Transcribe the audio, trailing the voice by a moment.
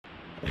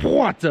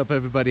What's up,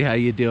 everybody? How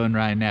you doing?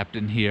 Ryan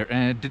Knapton here,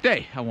 and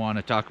today I want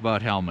to talk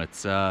about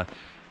helmets.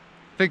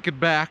 Thinking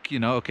back,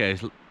 okay,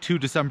 2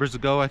 Decembers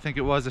ago, I think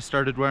it was, I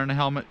started wearing a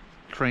helmet.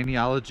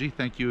 KnightElliot,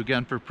 thank you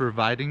again for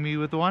providing me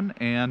with one.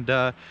 And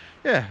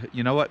yeah,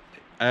 you know what?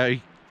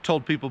 I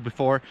told people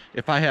before,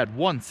 if I had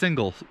one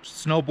single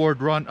snowboard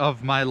run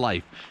of my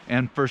life,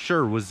 and for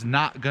sure was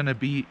not gonna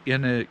be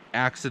in an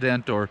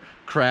accident or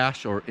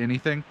crash or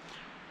anything,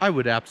 I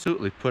would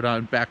absolutely put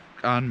back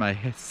on my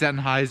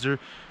Sennheiser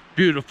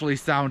beautifully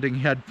sounding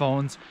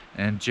headphones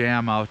and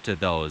jam out to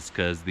those,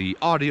 because the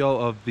audio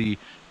of the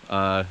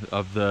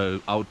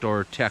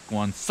outdoor tech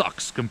one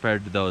sucks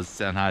compared to those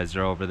Sennheiser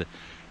over the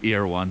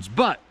ear ones.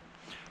 But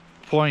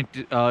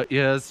point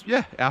is,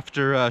 yeah,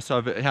 after so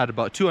I've had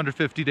about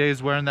 250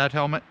 days wearing that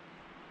helmet,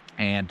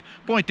 and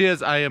point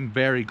is, I am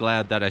very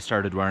glad that I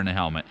started wearing a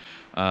helmet.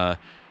 I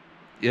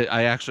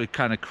actually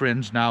kind of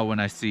cringe now when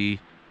I see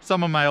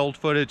some of my old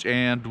footage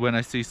and when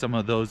I see some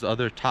of those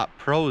other top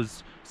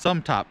pros,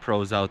 some top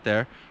pros out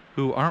there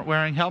who aren't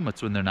wearing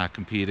helmets when they're not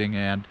competing,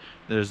 and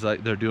there's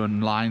like they're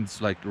doing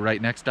lines like right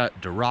next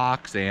to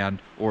rocks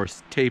and or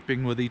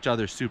taping with each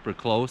other super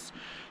close.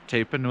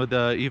 Taping with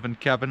even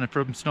Kevin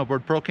from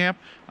Snowboard Pro Camp.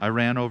 I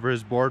ran over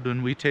his board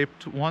when we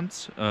taped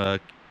once.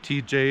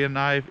 TJ and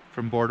I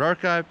from Board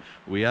Archive,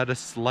 we had a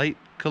slight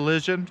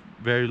collision,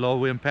 very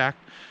low impact,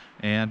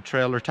 and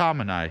Trailer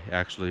Tom and I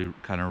actually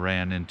kind of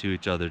ran into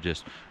each other,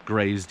 just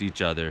grazed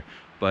each other.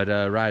 But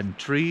riding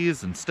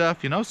trees and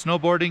stuff,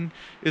 snowboarding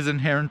is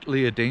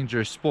inherently a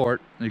dangerous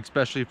sport,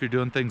 especially if you're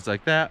doing things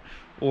like that,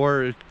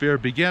 or if you're a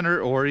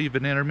beginner or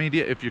even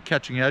intermediate, if you're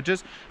catching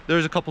edges.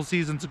 There's a couple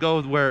seasons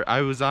ago where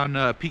I was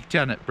on Peak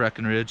 10 at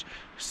Breckenridge,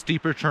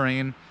 steeper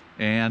terrain,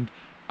 and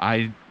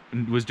I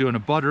was doing a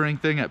buttering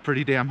thing at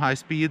pretty damn high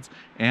speeds,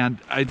 and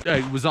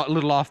I was a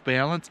little off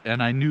balance,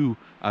 and I knew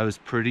I was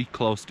pretty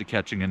close to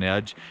catching an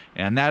edge,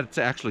 and that's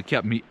actually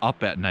kept me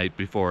up at night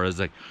before. I was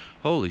like,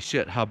 holy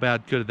shit, how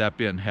bad could that have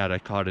been had I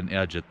caught an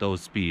edge at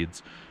those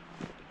speeds,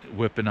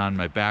 whipping on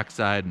my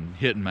backside and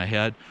hitting my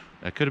head?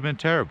 That could have been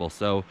terrible.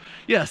 So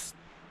yes,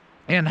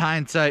 in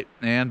hindsight,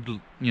 and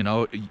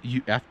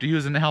after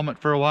using the helmet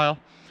for a while,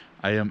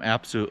 I am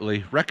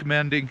absolutely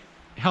recommending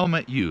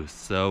helmet use.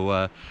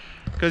 So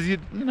because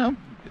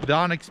the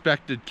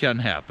unexpected can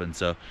happen,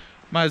 so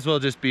might as well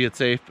just be it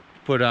safe,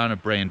 put on a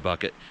brain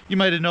bucket. You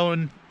might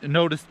have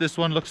noticed this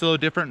one looks a little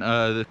different.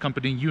 The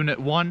company Unit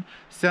 1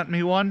 sent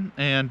me one,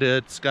 and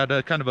it's got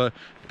a kind of a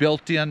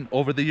built-in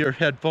over-the-ear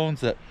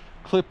headphones that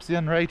clips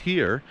in right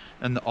here,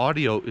 and the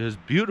audio is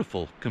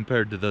beautiful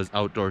compared to those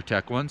outdoor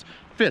tech ones.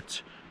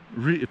 Fits,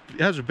 it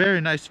has a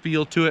very nice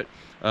feel to it.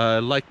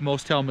 Like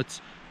most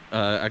helmets,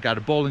 I got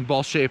a bowling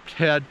ball shaped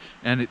head,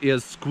 and it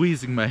is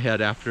squeezing my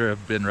head after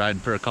I've been riding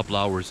for a couple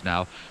hours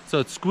now. So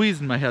it's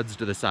squeezing my heads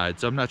to the side.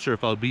 So I'm not sure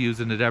if I'll be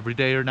using it every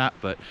day or not,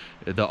 but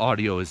the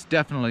audio is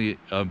definitely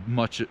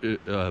much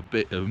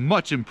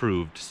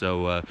improved.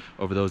 So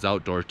over those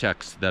outdoor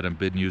techs that I've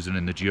been using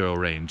in the Giro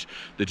range.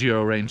 The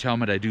Giro range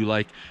helmet I do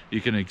like. You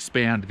can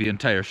expand the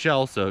entire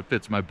shell so it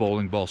fits my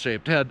bowling ball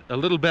shaped head a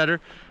little better.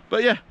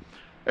 But yeah,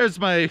 there's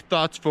my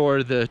thoughts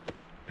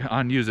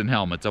on using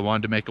helmets. I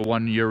wanted to make a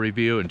 1-year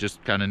review and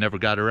just kind of never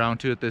got around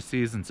to it this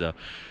season, so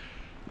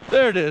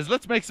there it is.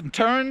 Let's make some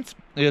turns.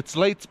 It's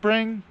late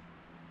spring.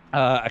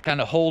 I kind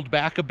of hold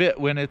back a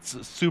bit when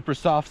it's super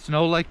soft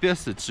snow like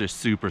this. It's just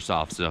super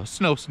soft, so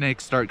snow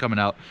snakes start coming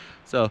out.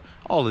 So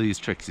all of these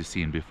tricks you've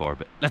seen before,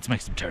 but let's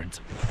make some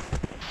turns.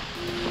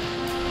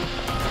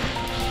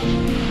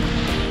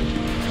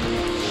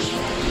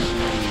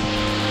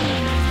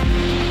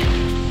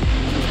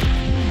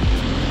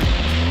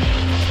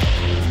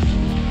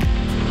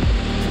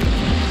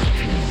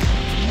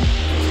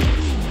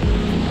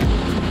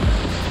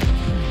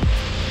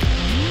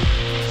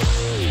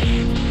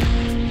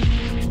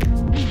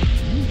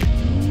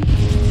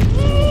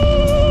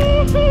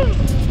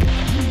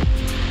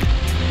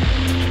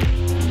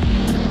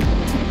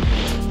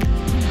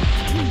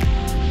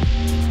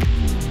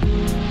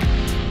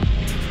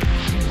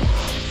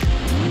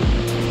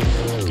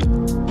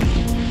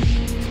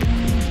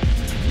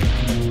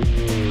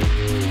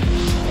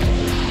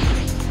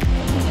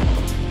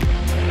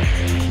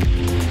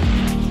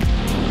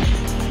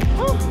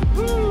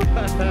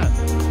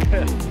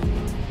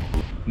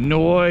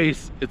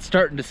 Noise. It's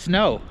starting to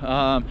snow,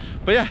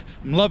 but yeah,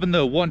 I'm loving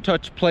the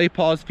one-touch play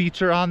pause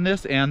feature on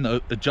this and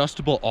the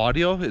adjustable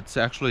audio. It's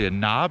actually a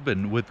knob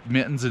and with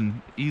mittens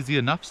and easy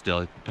enough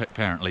still,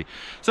 apparently.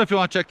 So if you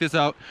want to check this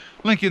out,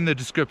 link in the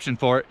description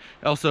for it.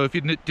 Also, if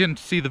you didn't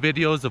see the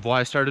videos of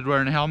why I started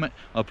wearing a helmet,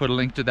 I'll put a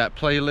link to that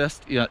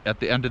playlist at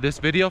the end of this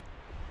video.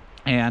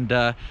 And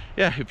yeah,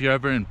 if you're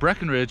ever in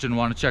Breckenridge and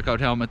want to check out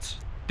helmets,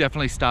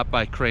 definitely stop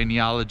by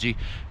KnightElliot.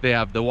 They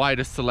have the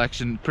widest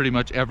selection, pretty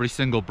much every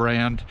single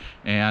brand,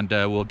 and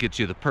we'll get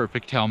you the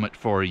perfect helmet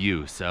for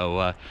you.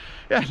 So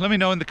yeah, let me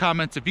know in the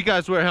comments if you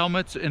guys wear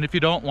helmets, and if you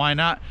don't, why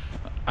not?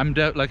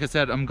 Like I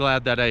said, I'm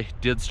glad that I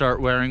did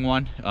start wearing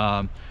one.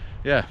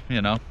 Yeah,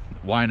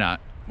 why not?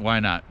 why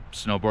not?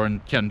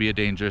 Snowboarding can be a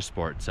dangerous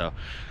sport, so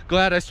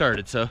glad I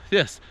started. So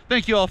yes,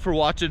 thank you all for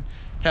watching.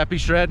 Happy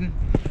shredding.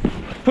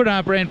 Put on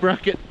a brain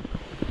bucket,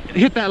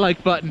 hit that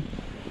like button,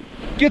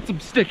 get some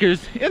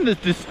stickers in the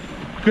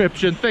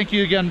description. Thank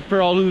you again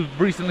for all who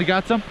recently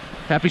got some.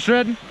 Happy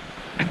shredding,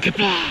 and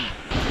goodbye.